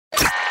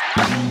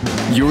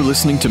You're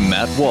listening to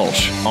Matt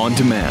Walsh On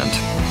Demand.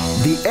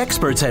 The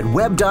experts at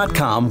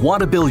Web.com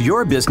want to build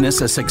your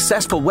business a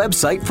successful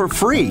website for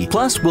free.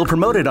 Plus, we'll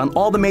promote it on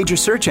all the major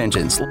search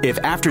engines. If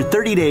after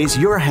 30 days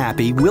you're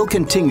happy, we'll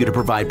continue to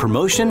provide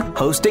promotion,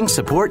 hosting,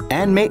 support,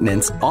 and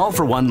maintenance, all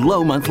for one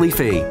low monthly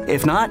fee.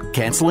 If not,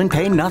 cancel and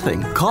pay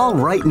nothing. Call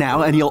right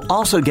now and you'll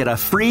also get a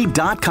free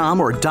 .com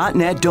or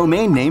 .net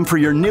domain name for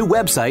your new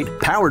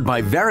website, powered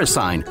by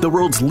VeriSign, the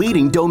world's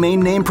leading domain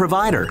name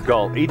provider.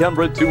 Call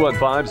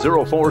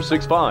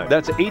 800-215-0465.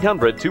 That's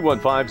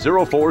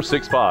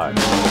 800-215-0465. All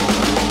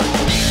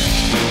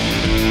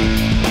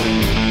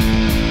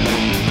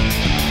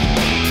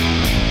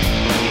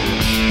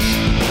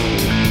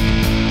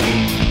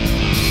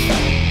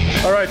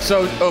right,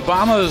 so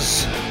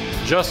Obama's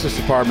Justice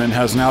Department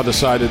has now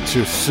decided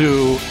to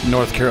sue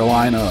North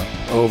Carolina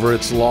over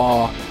its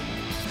law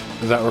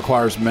that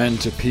requires men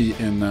to pee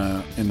in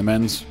the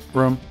men's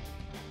room.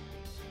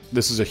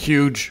 This is a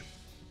huge,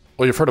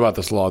 well, you've heard about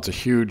this law. It's a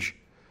huge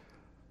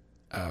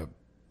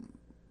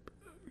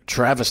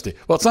travesty.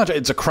 Well, it's not.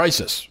 It's a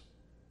crisis.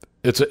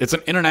 It's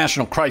an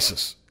international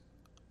crisis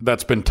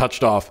that's been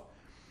touched off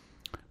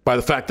by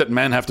the fact that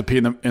men have to pee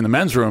in the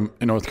men's room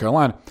in North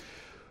Carolina,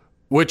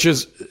 which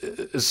is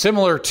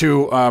similar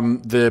to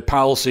the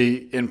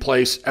policy in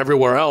place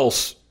everywhere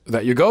else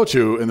that you go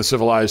to in the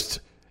civilized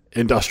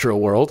industrial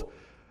world,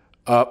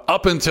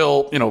 up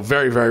until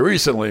very, very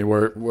recently,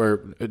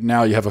 where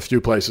now you have a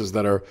few places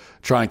that are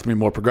trying to be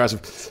more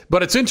progressive.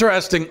 But it's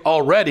interesting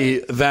already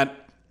that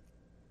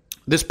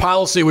this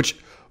policy, which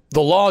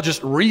the law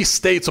just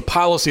restates a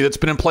policy that's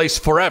been in place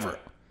forever,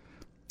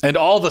 and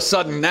all of a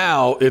sudden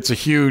now it's a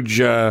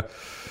huge,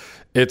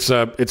 it's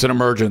an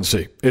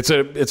emergency. It's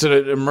an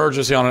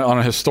emergency on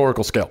a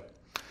historical scale.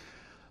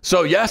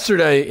 So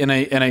yesterday, in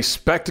a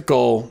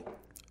spectacle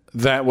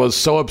that was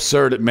so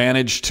absurd it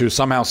managed to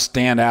somehow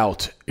stand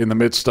out in the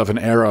midst of an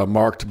era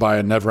marked by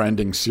a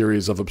never-ending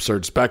series of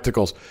absurd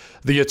spectacles,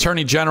 the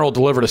Attorney General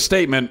delivered a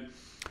statement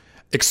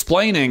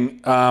explaining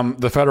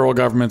the federal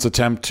government's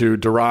attempt to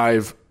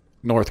derive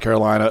North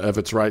Carolina of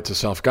its right to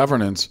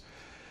self-governance.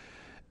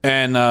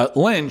 And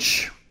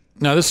Lynch,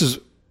 now this is,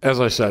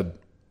 as I said,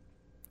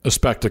 a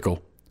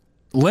spectacle.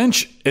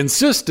 Lynch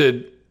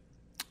insisted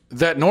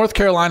that North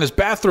Carolina's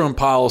bathroom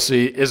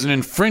policy is an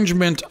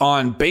infringement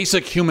on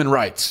basic human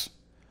rights.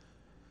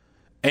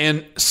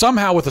 And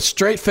somehow, with a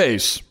straight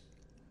face,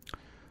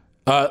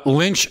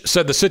 Lynch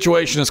said the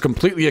situation is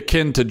completely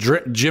akin to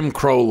Jim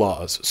Crow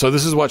laws. So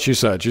this is what she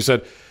said. She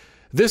said,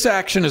 this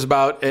action is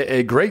about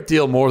a great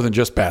deal more than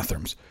just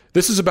bathrooms.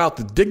 This is about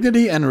the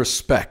dignity and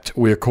respect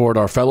we accord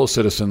our fellow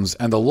citizens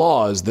and the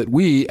laws that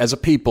we as a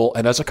people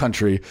and as a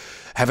country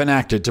have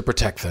enacted to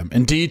protect them.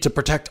 Indeed, to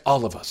protect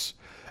all of us.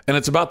 And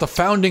it's about the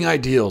founding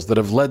ideals that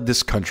have led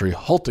this country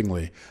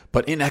haltingly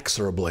but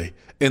inexorably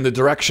in the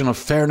direction of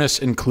fairness,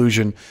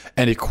 inclusion,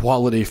 and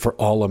equality for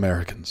all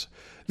Americans.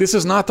 This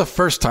is not the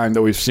first time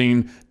that we've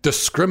seen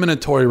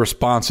discriminatory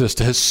responses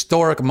to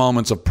historic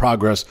moments of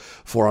progress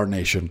for our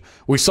nation.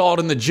 We saw it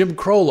in the Jim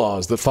Crow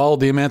laws that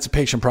followed the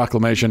Emancipation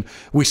Proclamation.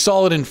 We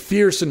saw it in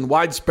fierce and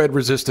widespread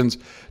resistance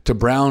to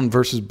Brown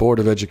versus Board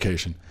of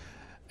Education,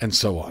 and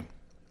so on.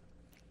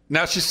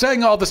 Now, she's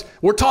saying all this.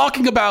 We're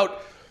talking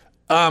about,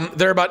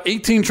 there are about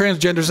 18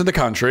 transgenders in the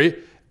country,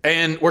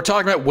 and we're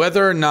talking about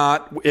whether or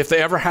not, if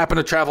they ever happen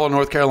to travel in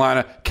North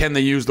Carolina, can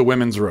they use the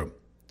women's room?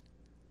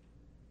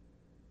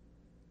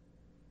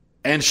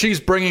 And she's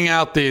bringing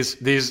out these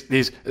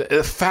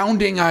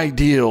founding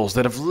ideals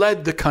that have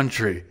led the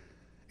country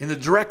in the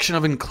direction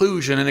of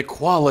inclusion and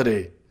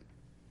equality,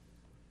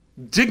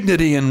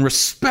 dignity and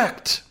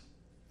respect.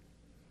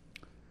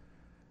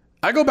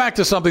 I go back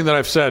to something that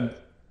I've said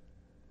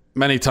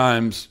many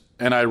times,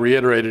 and I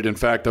reiterated. In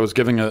fact, I was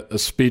giving a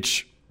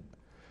speech,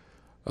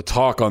 a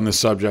talk on this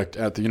subject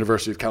at the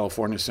University of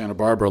California, Santa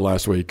Barbara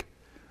last week.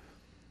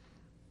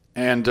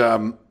 And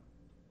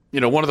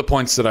one of the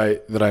points that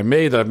I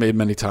made, that I've made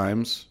many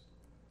times,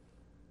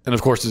 and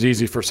of course is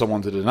easy for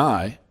someone to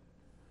deny,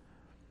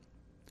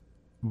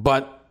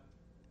 but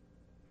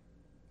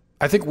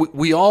I think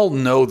we all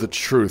know the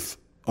truth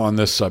on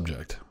this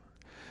subject.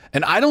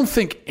 And I don't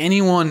think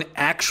anyone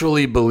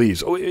actually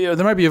believes. There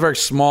might be a very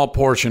small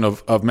portion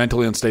of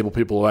mentally unstable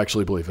people who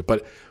actually believe it,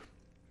 but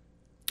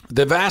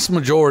the vast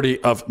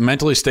majority of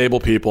mentally stable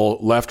people,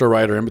 left or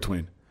right or in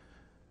between,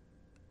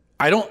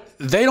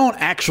 they don't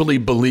actually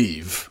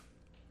believe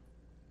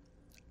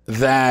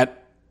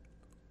that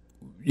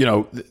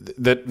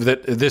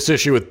that this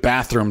issue with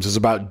bathrooms is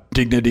about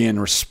dignity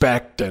and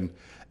respect, and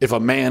if a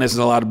man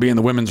isn't allowed to be in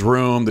the women's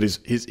room, that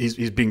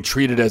he's being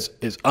treated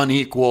as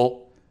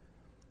unequal.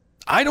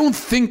 I don't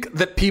think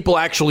that people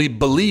actually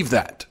believe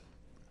that.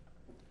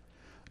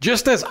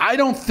 Just as I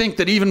don't think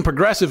that even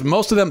progressives,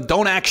 most of them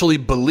don't actually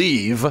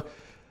believe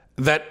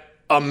that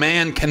a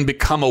man can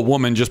become a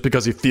woman just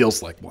because he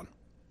feels like one.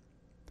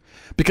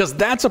 Because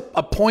that's a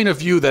point of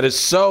view that is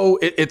so,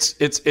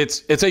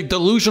 it's a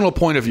delusional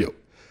point of view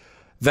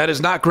that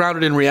is not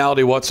grounded in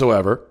reality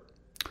whatsoever.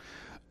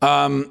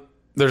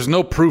 There's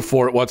no proof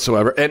for it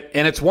whatsoever.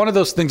 And it's one of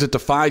those things that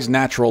defies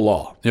natural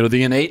law.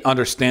 The innate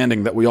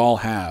understanding that we all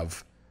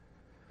have,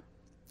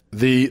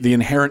 the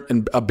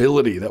inherent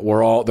ability that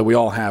we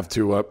all have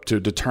to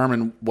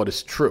determine what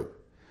is true.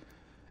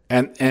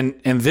 And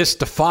this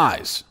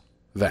defies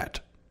that.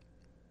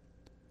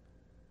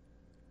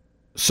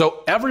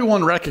 So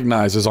everyone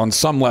recognizes on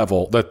some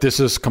level that this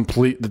is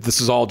that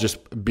this is all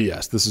just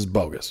BS. This is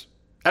bogus.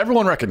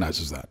 Everyone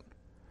recognizes that.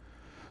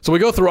 So we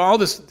go through all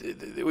this,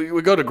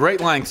 we go to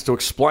great lengths to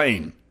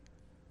explain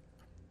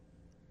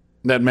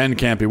that men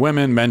can't be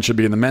women, men should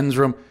be in the men's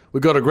room. We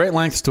go to great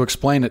lengths to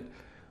explain it,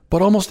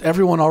 but almost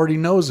everyone already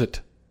knows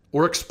it.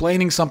 We're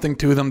explaining something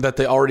to them that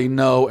they already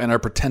know and are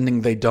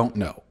pretending they don't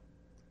know.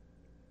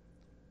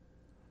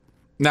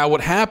 Now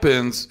what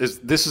happens is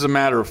this is a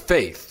matter of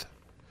faith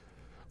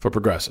for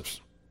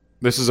progressives.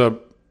 This is a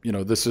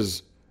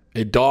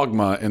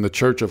dogma in the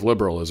Church of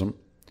Liberalism,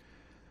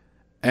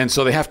 and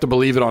so they have to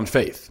believe it on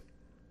faith.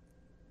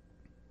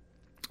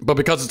 But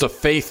because it's a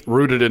faith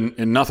rooted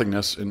in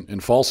nothingness,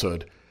 in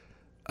falsehood,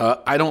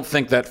 I don't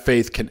think that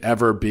faith can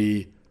ever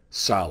be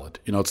solid.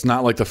 It's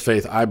not like the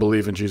faith, I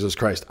believe in Jesus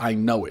Christ. I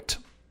know it.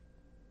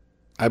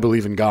 I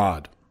believe in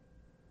God.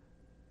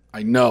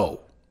 I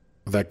know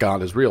that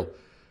God is real.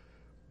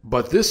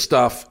 But this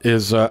stuff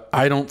is,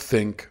 I don't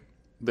think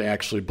they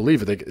actually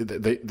believe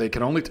it. They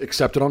can only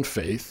accept it on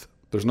faith.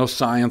 There's no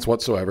science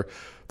whatsoever.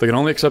 They can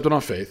only accept it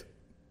on faith.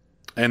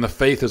 And the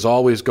faith is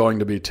always going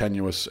to be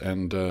tenuous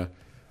and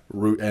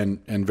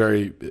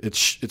very,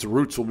 its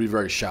roots will be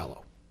very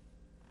shallow.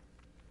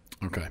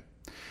 Okay.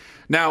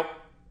 Now,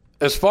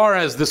 as far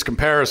as this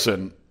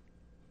comparison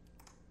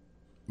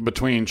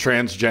between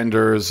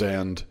transgenders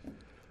and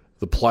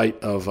the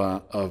plight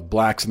of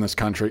blacks in this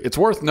country, it's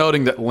worth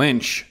noting that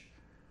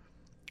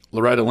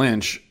Loretta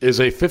Lynch,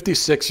 is a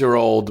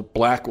 56-year-old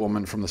black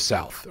woman from the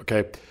South.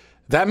 Okay,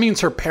 that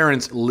means her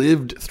parents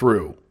lived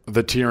through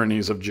the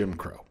tyrannies of Jim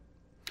Crow.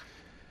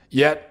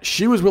 Yet,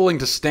 she was willing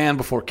to stand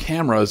before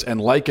cameras and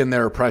liken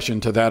their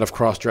oppression to that of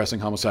cross-dressing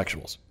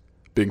homosexuals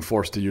being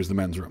forced to use the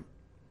men's room.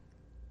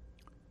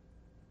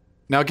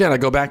 Now, again, I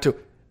go back to,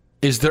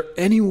 is there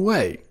any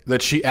way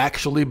that she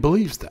actually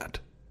believes that?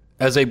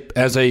 As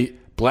a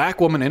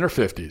black woman in her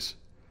 50s,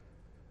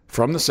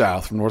 from the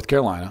South, from North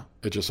Carolina,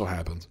 it just so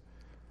happens,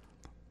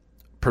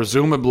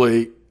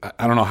 presumably,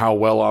 I don't know how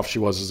well off she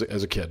was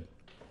as a kid,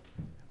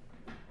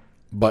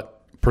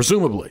 but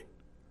presumably,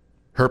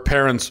 her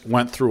parents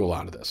went through a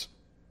lot of this.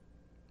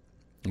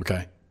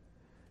 Okay.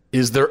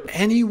 Is there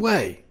any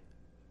way,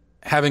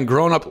 having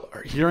grown up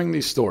hearing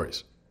these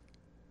stories,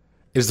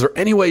 is there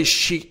any way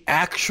she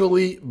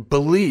actually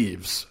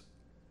believes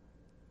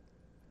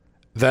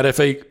that if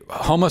a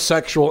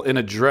homosexual in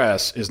a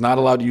dress is not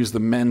allowed to use the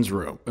men's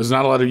room, is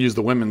not allowed to use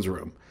the women's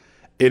room,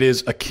 it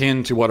is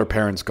akin to what her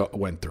parents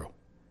went through?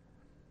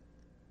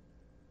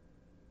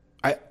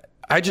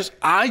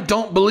 I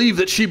don't believe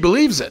that she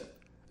believes it.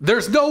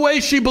 There's no way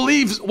she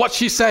believes what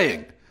she's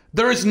saying.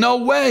 There is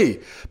no way.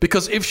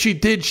 Because if she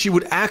did, she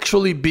would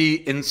actually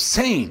be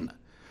insane.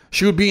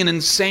 She would be an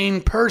insane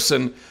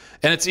person.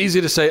 And it's easy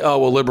to say, oh,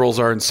 well, liberals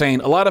are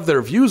insane. A lot of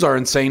their views are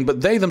insane,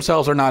 but they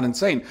themselves are not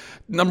insane.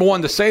 Number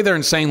one, to say they're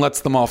insane lets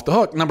them off the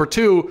hook. Number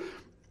two,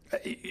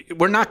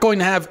 we're not going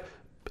to have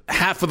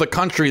half of the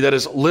country that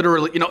is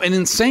literally, an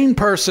insane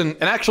person.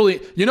 And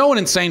actually, an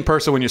insane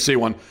person when you see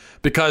one,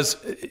 because,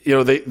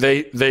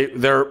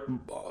 they're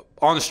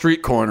on the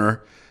street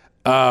corner,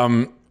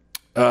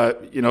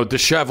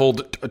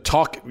 disheveled,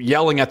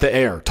 yelling at the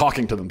air,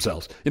 talking to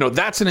themselves.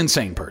 That's an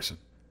insane person.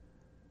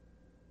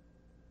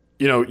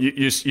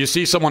 You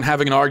see someone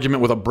having an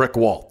argument with a brick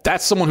wall.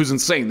 That's someone who's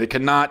insane. They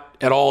cannot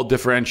at all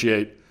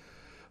differentiate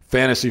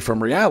fantasy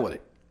from reality.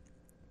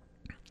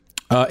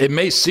 It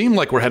may seem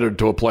like we're headed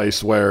to a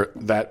place where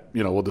that,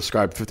 will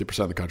describe 50%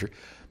 of the country,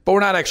 but we're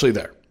not actually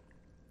there.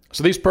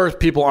 So these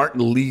people aren't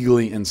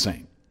legally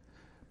insane,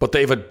 but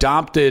they've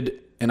adopted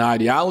an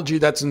ideology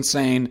that's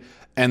insane,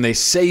 and they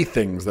say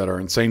things that are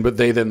insane, but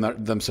they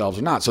themselves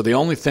are not. So the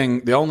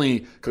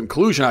only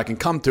conclusion I can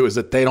come to is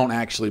that they don't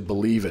actually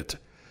believe it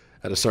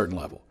at a certain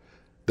level.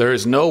 There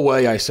is no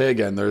way, I say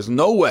again, there is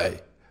no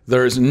way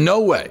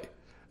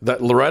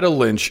that Loretta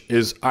Lynch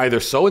is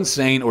either so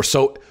insane or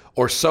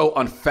so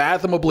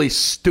unfathomably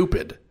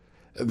stupid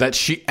that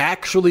she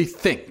actually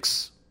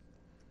thinks,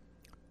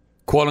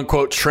 quote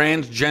unquote,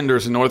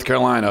 transgenders in North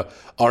Carolina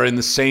are in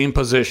the same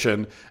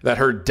position that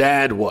her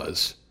dad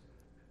was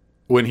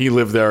when he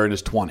lived there in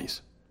his 20s.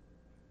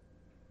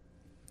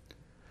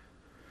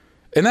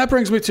 And that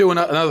brings me to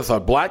another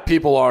thought. Black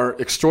people are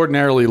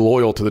extraordinarily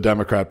loyal to the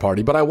Democrat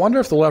Party, but I wonder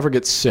if they'll ever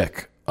get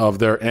sick of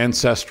their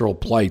ancestral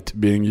plight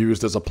being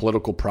used as a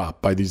political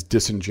prop by these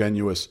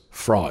disingenuous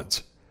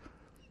frauds.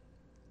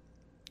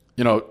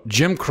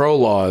 Jim Crow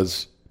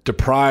laws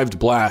deprived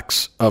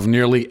blacks of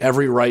nearly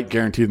every right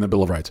guaranteed in the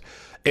Bill of Rights.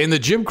 In the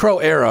Jim Crow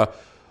era,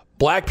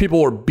 black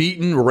people were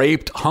beaten,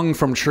 raped, hung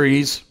from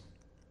trees,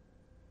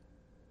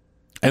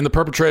 and the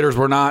perpetrators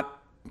were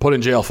not put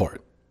in jail for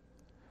it.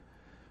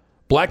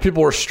 Black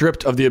people were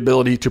stripped of the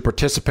ability to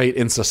participate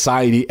in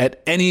society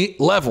at any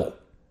level.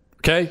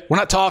 Okay? We're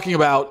not talking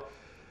about,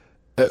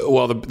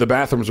 the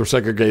bathrooms were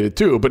segregated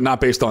too, but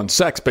not based on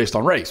sex, based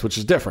on race, which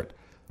is different.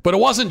 But it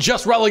wasn't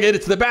just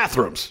relegated to the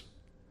bathrooms.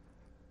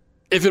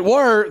 If it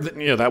were,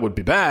 then, that would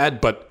be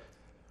bad, but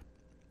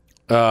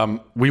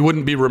we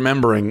wouldn't be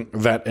remembering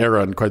that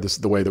era in quite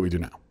the way that we do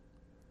now.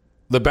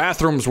 The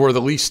bathrooms were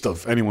the least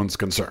of anyone's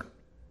concern.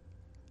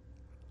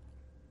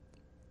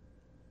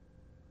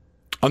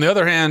 On the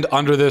other hand,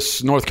 under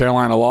this North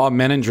Carolina law,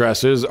 men in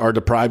dresses are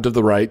deprived of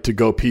the right to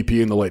go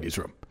pee-pee in the ladies'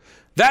 room.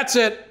 That's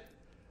it.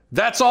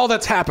 That's all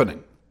that's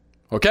happening.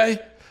 Okay?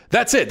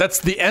 That's it. That's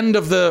the end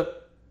of the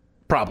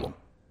problem.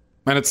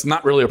 And it's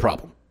not really a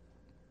problem.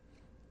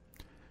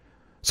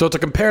 So to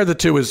compare the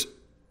two is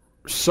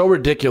so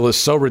ridiculous,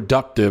 so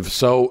reductive,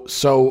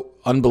 so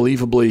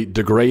unbelievably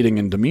degrading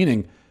and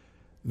demeaning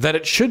that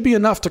it should be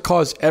enough to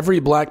cause every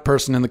black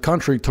person in the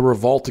country to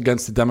revolt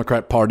against the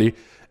Democrat Party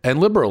and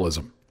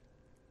liberalism.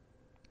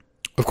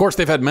 Of course,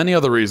 they've had many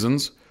other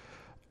reasons.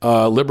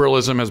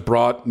 Liberalism has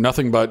brought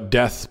nothing but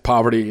death,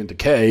 poverty, and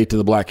decay to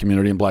the black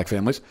community and black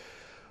families.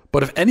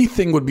 But if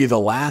anything would be the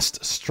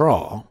last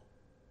straw,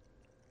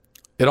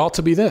 it ought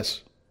to be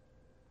this.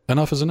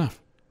 Enough is enough.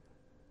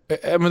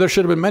 I mean, there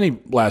should have been many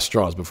last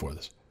straws before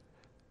this.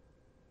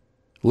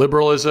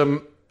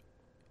 Liberalism,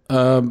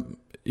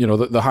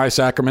 the high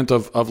sacrament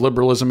of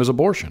liberalism is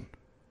abortion.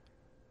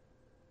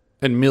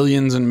 And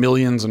millions and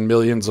millions and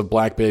millions of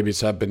black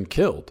babies have been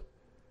killed.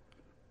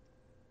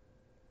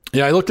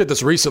 Yeah, I looked at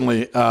this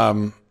recently.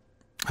 I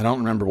don't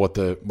remember what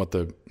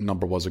the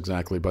number was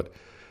exactly, but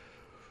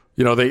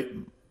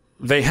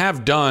they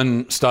have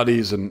done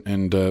studies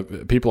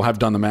and people have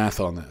done the math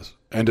on this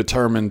and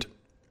determined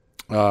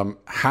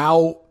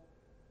how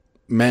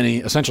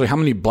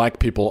many black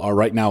people are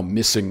right now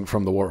missing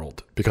from the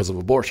world because of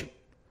abortion.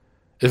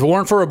 If it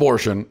weren't for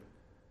abortion,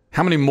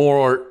 how many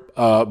more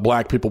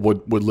black people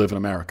would live in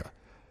America?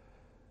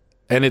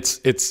 And it's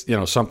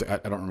something, I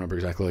don't remember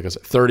exactly, like I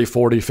said, 30,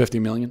 40, 50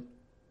 million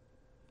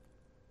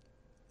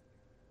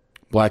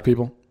black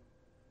people.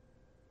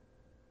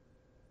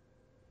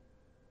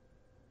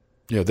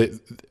 Yeah,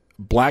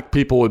 black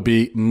people would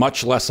be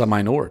much less a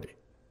minority.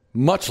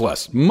 Much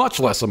less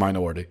a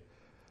minority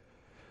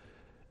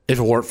if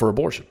it weren't for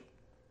abortion.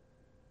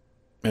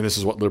 And this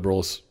is what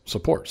liberals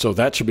support. So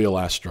that should be a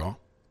last straw.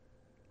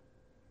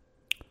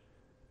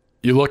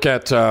 You look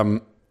at,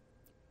 and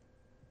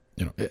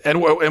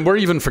we're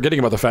even forgetting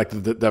about the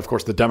fact that, of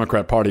course, the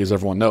Democrat Party, as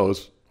everyone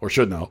knows, or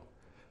should know,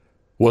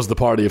 was the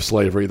party of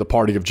slavery, the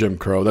party of Jim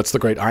Crow. That's the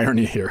great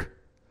irony here.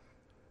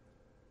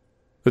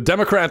 The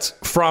Democrats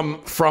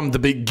from the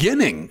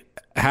beginning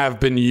have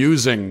been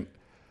using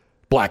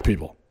black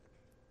people.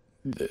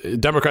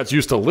 Democrats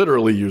used to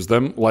literally use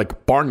them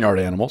like barnyard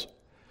animals.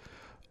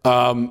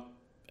 And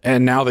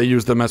now they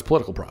use them as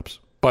political props.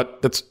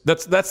 But that's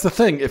the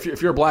thing. If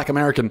you're a black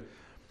American,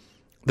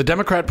 the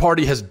Democrat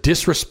Party has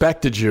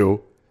disrespected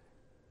you,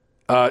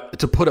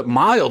 to put it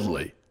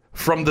mildly,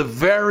 from the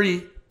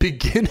very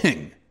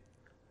beginning.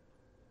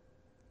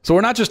 So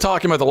we're not just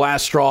talking about the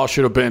last straw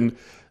should have been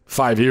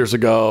 5 years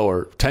ago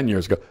or 10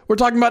 years ago. We're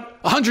talking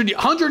about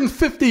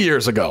 150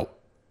 years ago,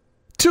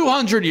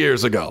 200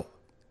 years ago.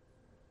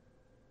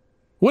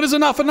 When is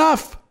enough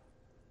enough?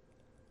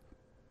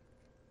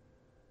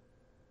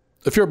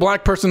 If you're a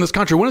black person in this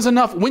country, when is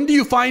enough? When do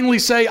you finally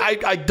say,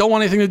 I don't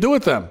want anything to do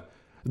with them?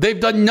 They've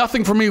done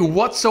nothing for me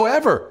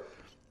whatsoever.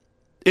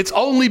 It's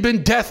only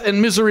been death and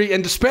misery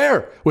and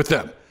despair with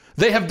them.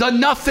 They have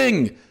done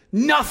nothing.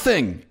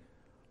 Nothing.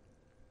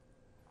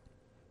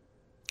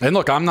 And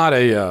look, I'm not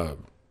a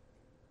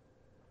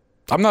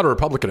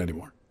Republican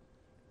anymore.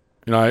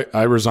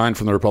 I resigned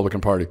from the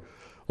Republican Party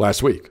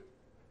last week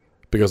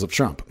because of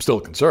Trump. I'm still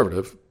a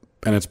conservative,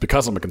 and it's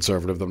because I'm a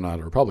conservative that I'm not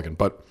a Republican.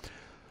 But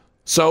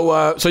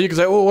so you can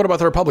say, well, what about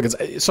the Republicans?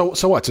 So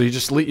what? So you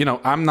just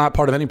I'm not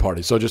part of any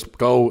party, so just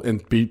go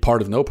and be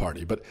part of no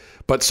party.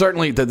 But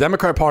certainly the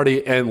Democrat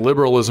Party and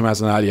liberalism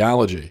as an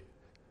ideology,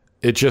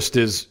 it just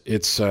is.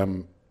 It's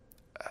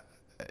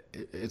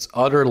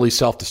utterly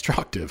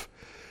self-destructive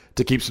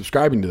to keep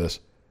subscribing to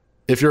this.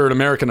 If you're an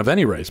American of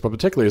any race, but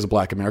particularly as a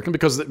black American,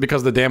 because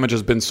the damage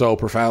has been so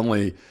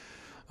profoundly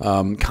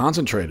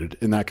concentrated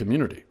in that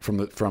community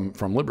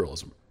from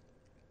liberalism.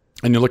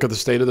 And you look at the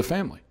state of the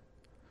family.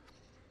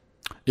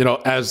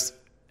 As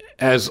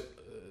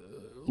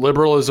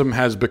liberalism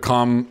has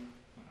become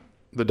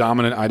the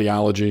dominant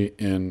ideology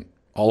in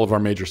all of our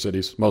major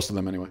cities, most of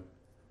them anyway.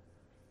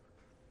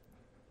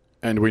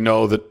 And we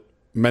know that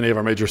many of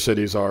our major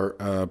cities are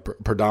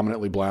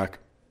predominantly black,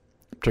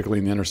 particularly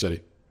in the inner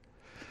city.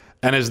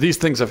 And as these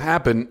things have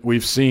happened,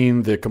 we've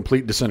seen the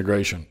complete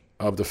disintegration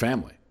of the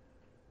family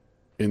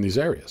in these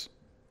areas.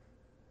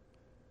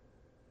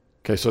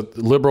 Okay, so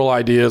liberal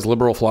ideas,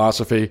 liberal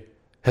philosophy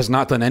has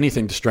not done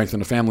anything to strengthen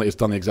the family. It's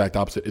done the exact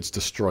opposite. It's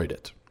destroyed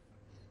it.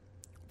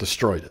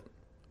 Destroyed it.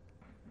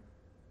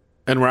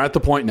 And we're at the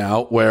point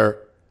now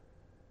where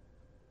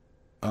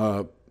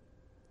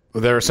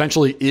there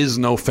essentially is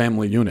no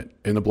family unit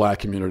in the black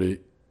community,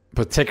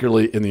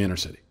 particularly in the inner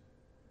city.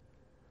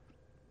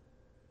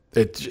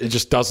 It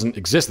just doesn't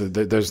exist.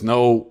 There's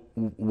no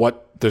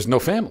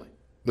family.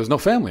 There's no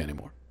family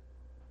anymore.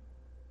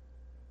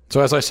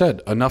 So as I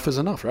said, enough is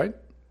enough, right?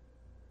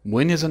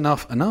 When is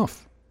enough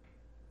enough?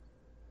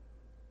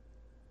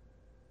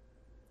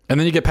 And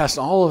then you get past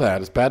all of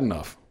that. It's bad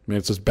enough. I mean,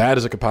 it's as bad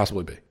as it could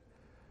possibly be.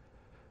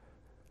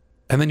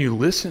 And then you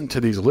listen to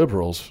these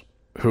liberals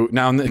who,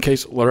 now in the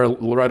case,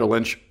 Loretta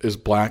Lynch is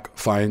black,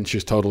 fine.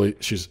 She's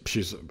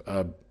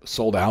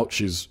sold out.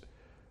 She's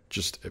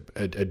just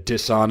a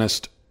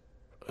dishonest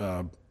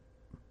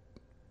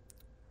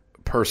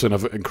person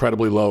of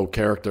incredibly low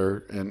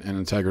character and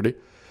integrity.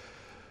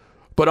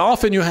 But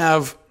often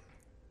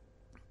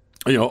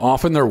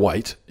often they're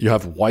white. You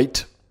have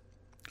white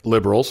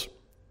liberals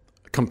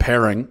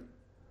comparing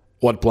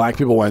what black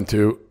people went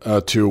to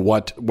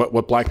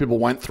what black people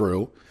went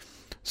through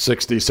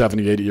 60,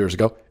 70, 80 years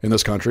ago in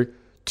this country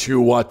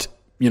to what,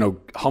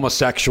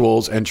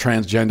 homosexuals and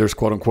transgenders,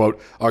 quote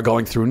unquote, are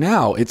going through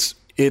now. It's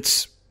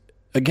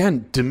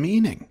again,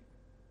 demeaning.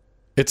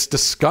 It's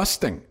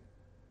disgusting.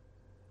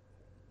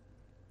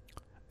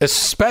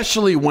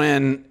 Especially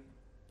when,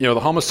 the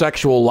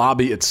homosexual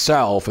lobby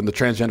itself and the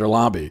transgender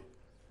lobby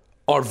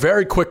are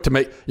very quick to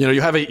make,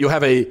 you'll have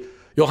a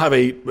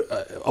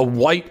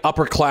white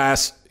upper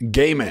class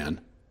gay man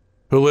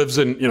who lives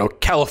in,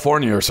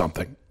 California or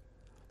something,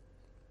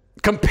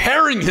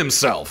 comparing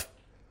himself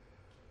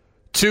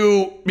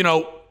to,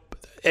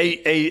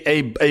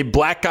 a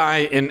black guy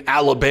in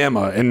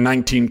Alabama in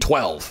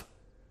 1912,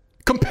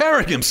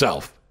 comparing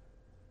himself.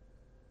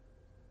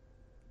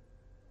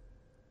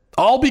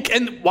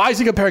 And why is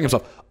he comparing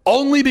himself?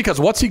 Only because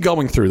what's he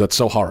going through that's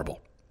so horrible?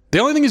 The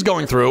only thing he's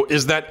going through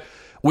is that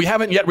we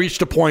haven't yet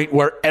reached a point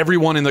where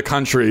everyone in the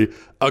country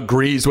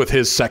agrees with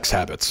his sex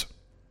habits.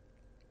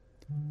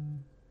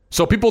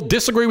 So people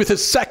disagree with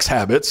his sex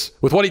habits,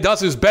 with what he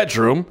does in his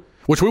bedroom,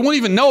 which we wouldn't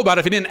even know about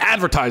if he didn't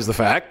advertise the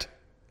fact.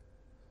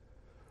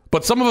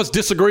 But some of us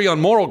disagree on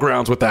moral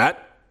grounds with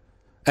that.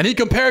 And he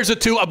compares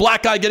it to a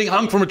black guy getting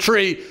hung from a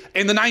tree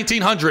in the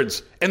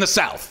 1900s in the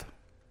South.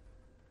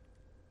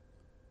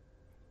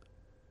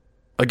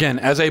 Again,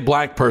 as a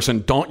black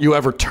person, don't you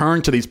ever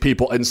turn to these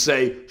people and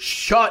say,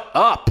 shut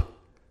up.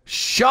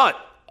 Shut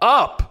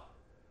up.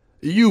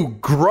 You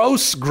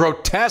gross,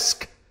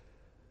 grotesque,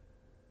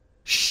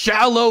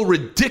 shallow,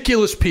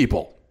 ridiculous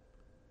people.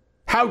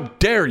 How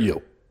dare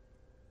you?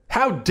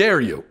 How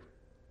dare you?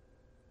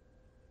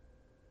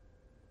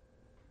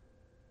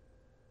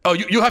 Oh,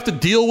 you have to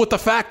deal with the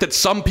fact that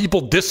some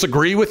people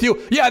disagree with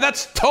you? Yeah,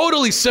 that's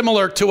totally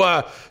similar to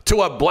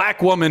a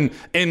black woman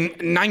in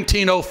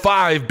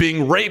 1905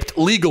 being raped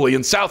legally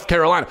in South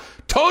Carolina.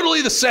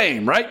 Totally the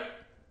same, right?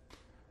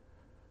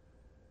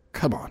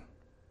 Come on.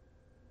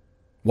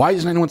 Why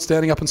isn't anyone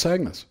standing up and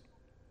saying this?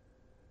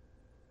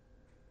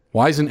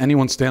 Why isn't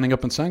anyone standing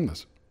up and saying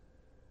this?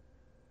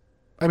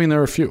 I mean, there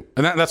are a few.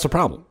 And that's the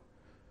problem.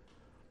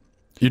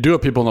 You do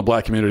have people in the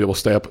black community that will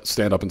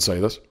stand up and say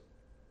this.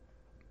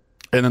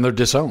 And then they're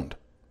disowned.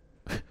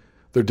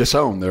 They're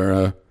disowned.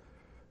 They're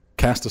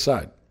cast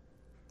aside.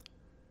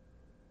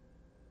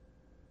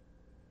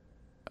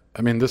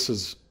 I mean, this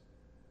is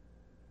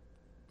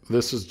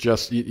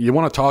just, you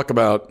want to talk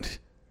about,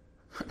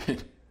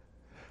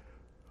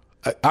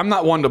 I'm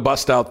not one to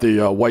bust out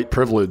the white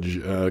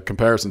privilege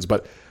comparisons,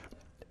 but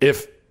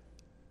if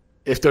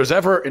there's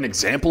ever an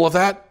example of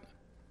that,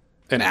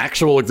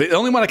 the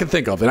only one I can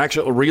think of,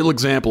 a real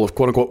example of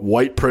quote unquote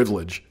white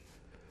privilege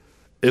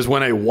is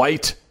when a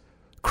white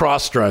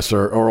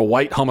cross-dresser or a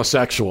white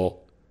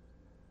homosexual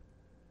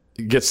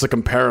gets to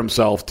compare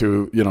himself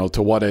to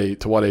what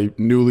a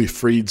newly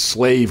freed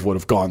slave would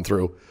have gone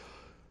through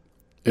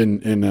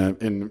in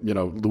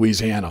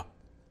Louisiana.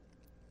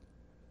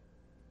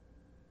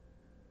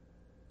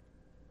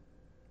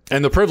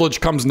 And the privilege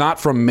comes not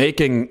from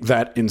making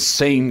that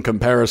insane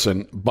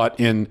comparison, but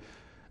in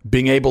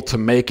being able to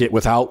make it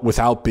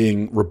without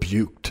being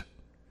rebuked.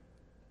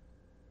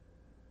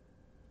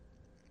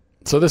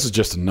 So this is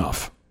just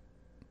enough.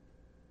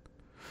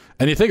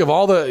 And you think of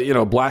all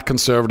the, black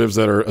conservatives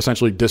that are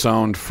essentially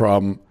disowned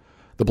from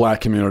the black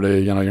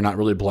community, you're not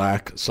really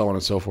black, so on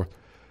and so forth.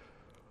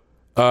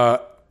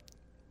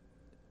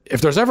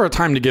 If there's ever a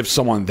time to give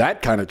someone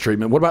that kind of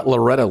treatment, what about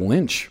Loretta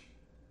Lynch?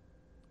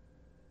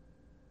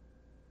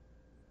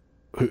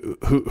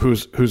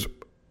 Who's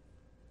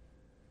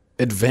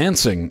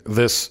advancing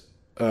this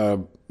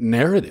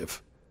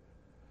narrative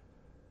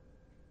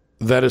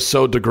that is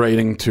so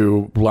degrading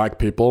to black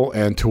people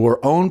and to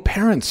her own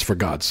parents, for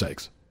God's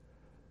sakes.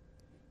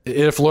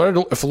 If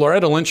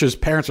Loretta Lynch's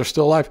parents are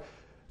still alive,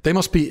 they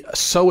must be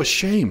so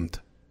ashamed.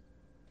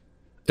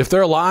 If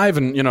they're alive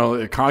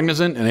and,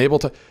 cognizant and able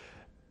to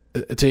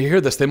hear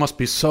this, they must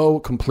be so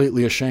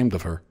completely ashamed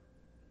of her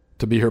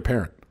to be her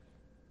parent.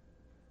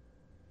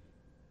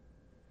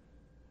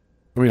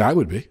 I mean, I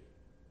would be.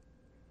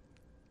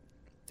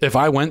 If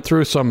I went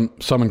through some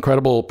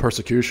incredible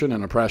persecution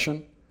and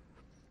oppression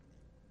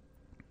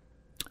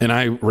and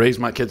I raised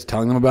my kids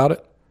telling them about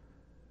it,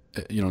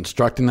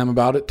 instructing them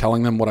about it,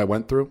 telling them what I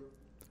went through,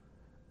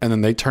 and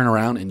then they turn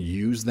around and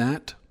use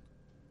that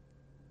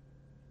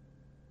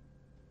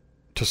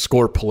to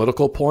score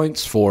political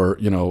points for,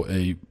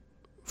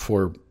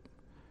 for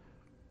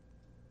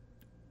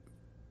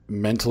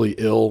mentally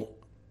ill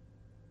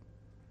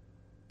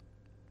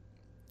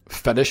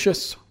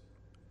fetishists.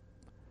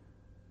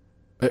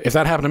 If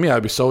that happened to me,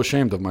 I'd be so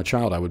ashamed of my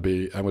child. I would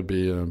be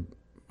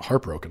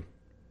heartbroken.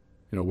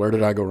 Where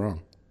did I go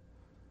wrong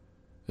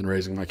in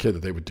raising my kid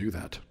that they would do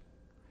that?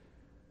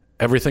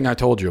 Everything I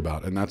told you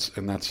about, and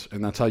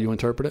that's how you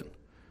interpret it?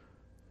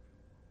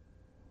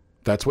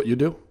 That's what you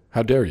do?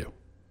 How dare you?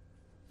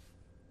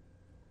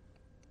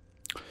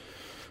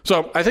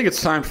 So I think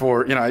it's time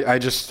for, I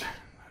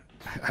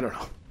don't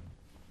know.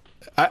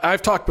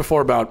 I've talked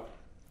before about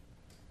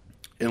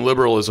in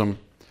liberalism,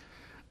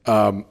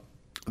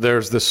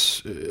 there's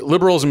this,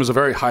 liberalism is a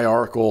very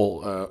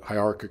hierarchical,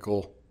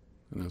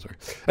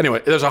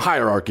 anyway, there's a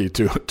hierarchy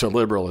to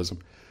liberalism,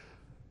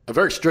 a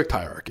very strict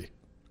hierarchy,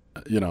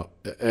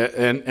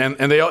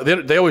 and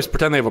they always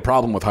pretend they have a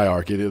problem with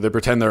hierarchy. They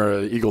pretend they're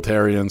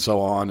egalitarian and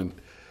so on. And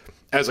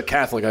as a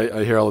Catholic,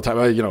 I hear all the time,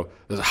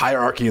 there's a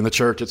hierarchy in the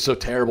church. It's so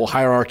terrible.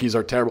 Hierarchies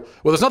are terrible.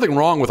 Well, there's nothing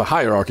wrong with a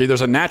hierarchy.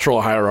 There's a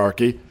natural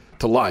hierarchy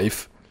to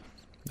life,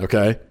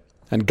 okay?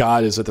 And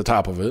God is at the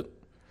top of it.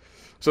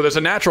 So there's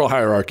a natural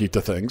hierarchy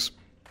to things.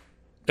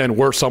 And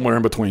we're somewhere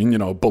in between,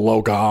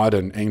 below God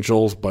and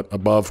angels, but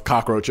above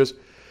cockroaches.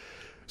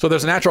 So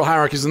there's a natural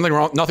hierarchy.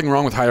 There's nothing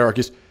wrong with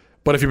hierarchies.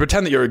 But if you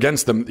pretend that you're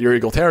against them, you're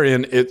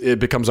egalitarian, it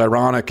becomes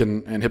ironic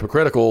and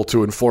hypocritical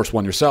to enforce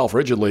one yourself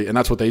rigidly. And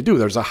that's what they do.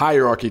 There's a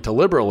hierarchy to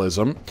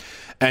liberalism.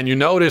 And you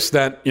notice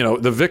that, the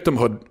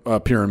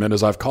victimhood pyramid,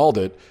 as I've called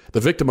it, the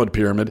victimhood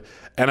pyramid,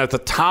 and at the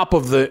top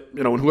of the,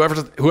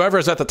 whoever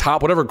is at the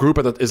top, whatever group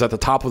is at the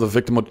top of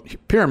the victimhood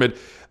pyramid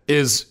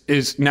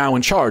is now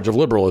in charge of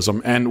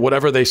liberalism. And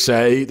whatever they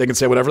say, they can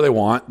say whatever they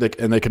want,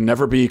 and they can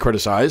never be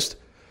criticized.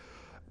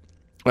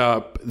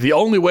 The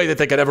only way that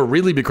they could ever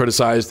really be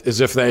criticized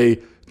is if they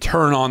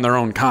turn on their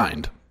own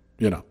kind,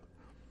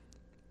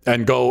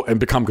 and go and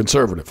become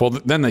conservative. Well,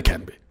 then they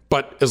can be.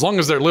 But as long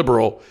as they're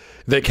liberal,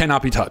 they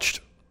cannot be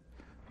touched.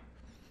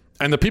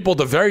 And the people at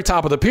the very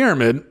top of the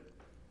pyramid,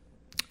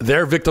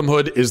 their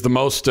victimhood is the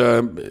most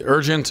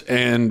urgent,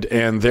 and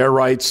their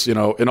rights, in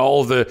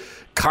all of the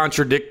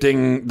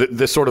contradicting,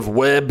 the sort of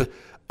web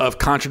of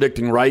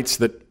contradicting rights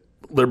that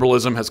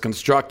liberalism has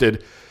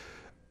constructed,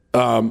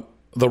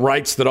 the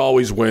rights that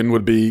always win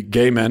would be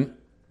gay men.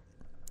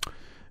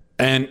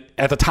 And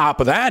at the top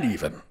of that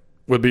even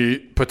would be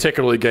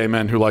particularly gay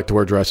men who like to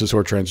wear dresses, who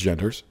are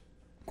transgenders,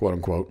 quote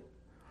unquote.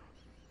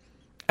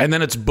 And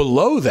then it's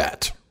below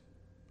that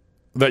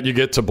you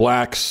get to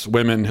blacks,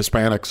 women,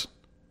 Hispanics.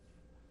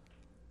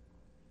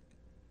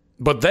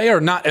 But they are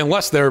not,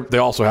 unless they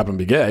also happen to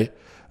be gay.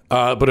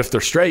 But if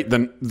they're straight,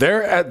 then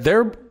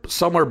they're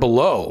somewhere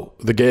below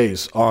the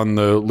gays on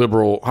the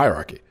liberal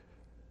hierarchy.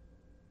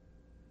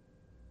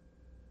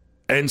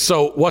 And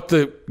so what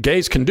the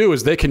gays can do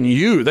is they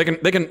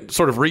can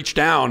sort of reach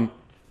down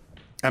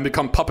and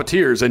become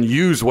puppeteers and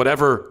use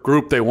whatever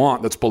group they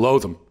want that's below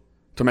them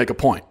to make a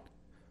point.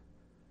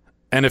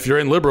 And if you're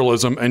in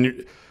liberalism,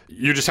 and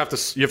you just have to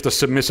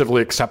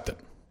submissively accept it,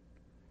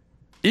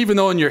 even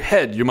though in your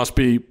head you must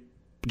be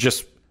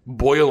just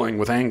boiling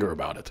with anger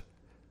about it,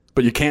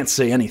 but you can't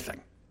say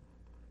anything.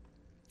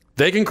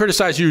 They can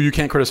criticize you, you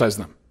can't criticize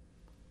them.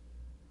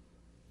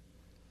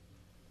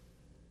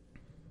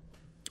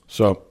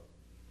 So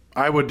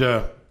I would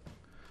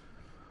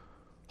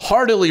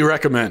heartily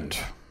recommend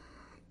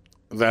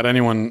that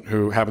anyone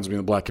who happens to be in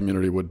the black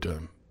community would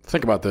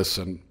think about this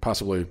and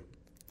possibly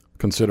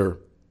consider.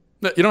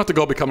 You don't have to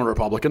go become a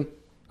Republican.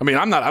 I mean,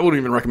 I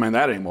wouldn't even recommend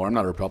that anymore. I'm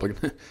not a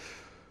Republican.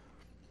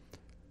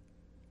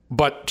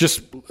 But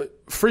just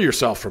free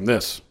yourself from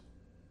this,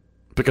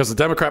 because the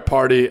Democrat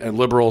Party and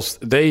liberals,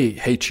 they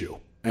hate you,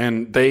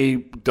 and they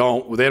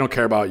don't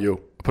care about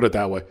you. Put it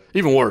that way.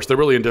 Even worse, they're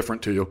really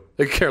indifferent to you.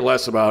 They care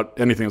less about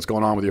anything that's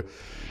going on with you.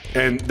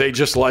 And they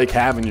just like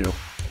having you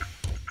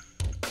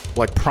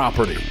like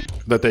property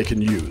that they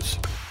can use.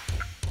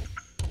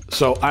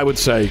 So I would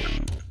say,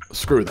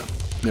 screw them.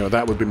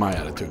 That would be my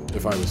attitude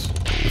if I was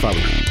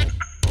you.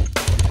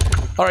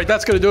 All right,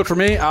 that's going to do it for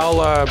me.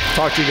 I'll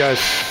talk to you guys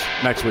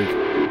next week.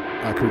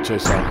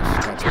 Cruce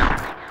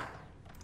Silence.